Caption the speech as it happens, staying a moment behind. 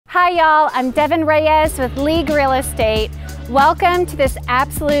Hi y'all, I'm Devin Reyes with League Real Estate. Welcome to this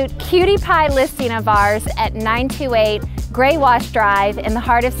absolute cutie pie listing of ours at 928 Gray Wash Drive in the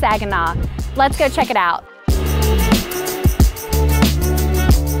heart of Saginaw. Let's go check it out.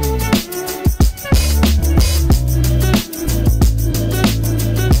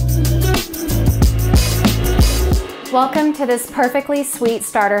 Welcome to this perfectly sweet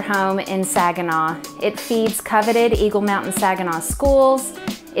starter home in Saginaw. It feeds coveted Eagle Mountain Saginaw schools.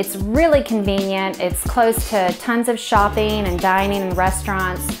 It's really convenient. It's close to tons of shopping and dining and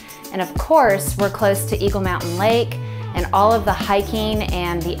restaurants. And of course, we're close to Eagle Mountain Lake and all of the hiking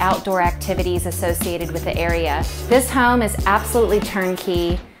and the outdoor activities associated with the area. This home is absolutely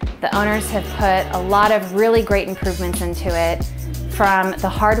turnkey. The owners have put a lot of really great improvements into it, from the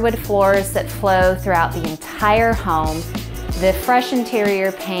hardwood floors that flow throughout the entire home, the fresh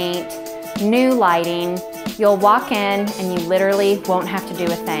interior paint, new lighting. You'll walk in and you literally won't have to do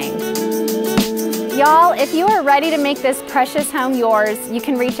a thing. Y'all, if you are ready to make this precious home yours, you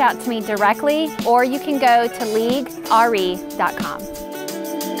can reach out to me directly or you can go to leaguere.com.